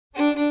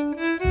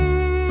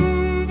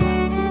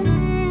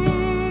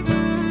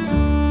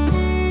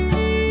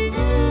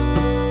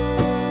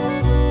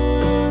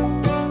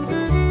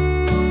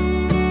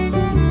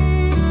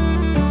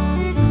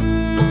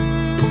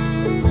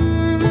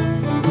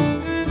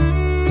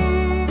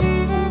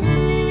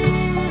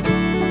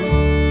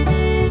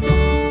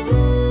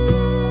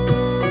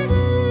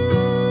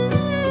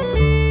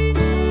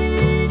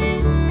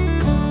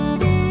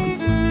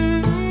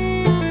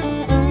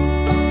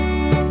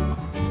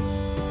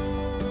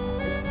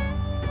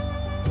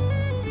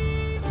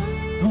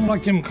don't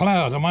like them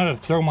clouds. I might have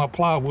thrown my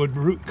plywood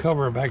root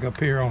cover back up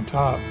here on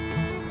top.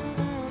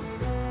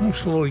 I'll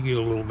slowly get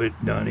a little bit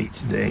done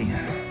each day.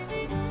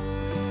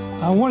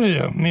 I wanted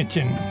to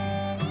mention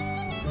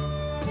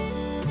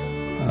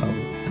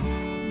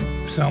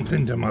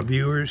something to my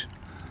viewers.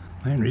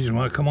 Main reason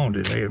why I come on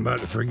today, I'm about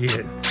to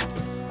forget.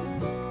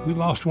 We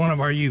lost one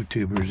of our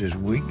YouTubers this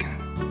week.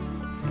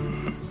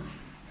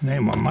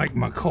 Name of Mike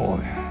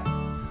McCoy.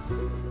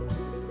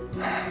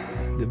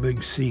 The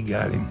big C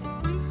got him.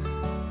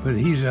 But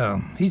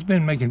he's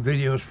been making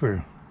videos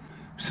for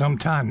some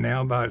time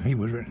now about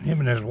him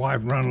and his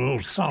wife run a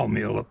little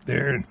sawmill up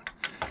there in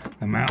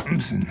the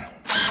mountains, and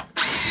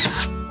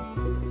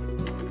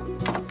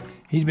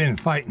he's been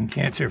fighting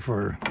cancer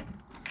for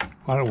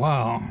quite a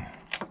while.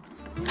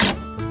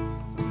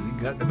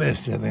 It got the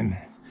best of him.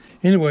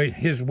 Anyway,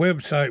 his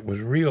website was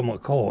Real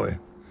McCoy.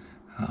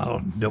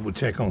 I'll double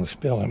check on the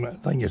spelling. I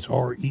think it's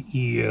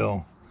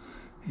REELMCOY.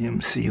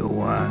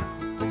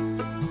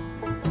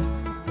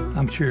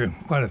 I'm sure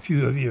quite a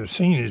few of you have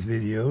seen his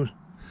videos.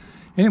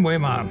 Anyway,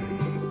 my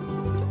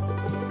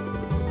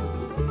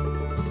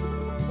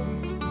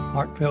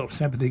heartfelt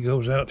sympathy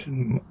goes out to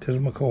the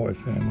McCoy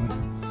family.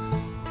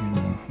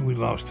 And we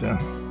lost a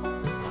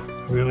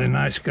really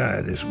nice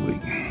guy this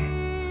week.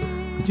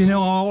 But you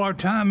know, all our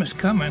time is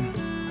coming.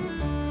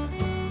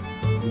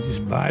 We're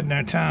just biding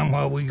our time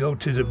while we go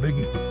to the big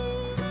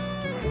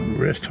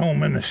rest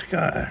home in the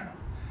sky.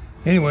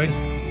 Anyway,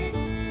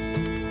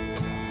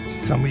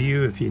 some of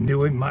you, if you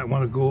knew him, might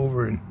want to go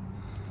over, and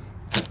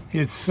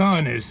his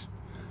son is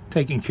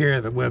taking care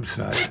of the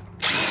website.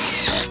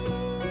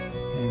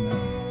 And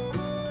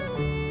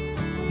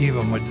give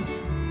him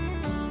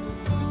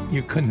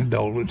your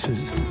condolences.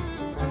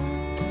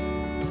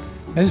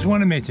 I just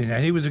want to mention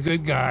that he was a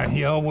good guy.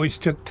 He always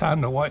took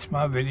time to watch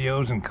my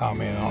videos and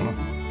comment on them.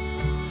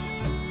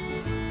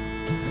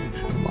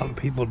 A lot of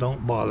people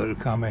don't bother to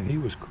comment. He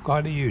was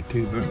quite a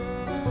YouTuber.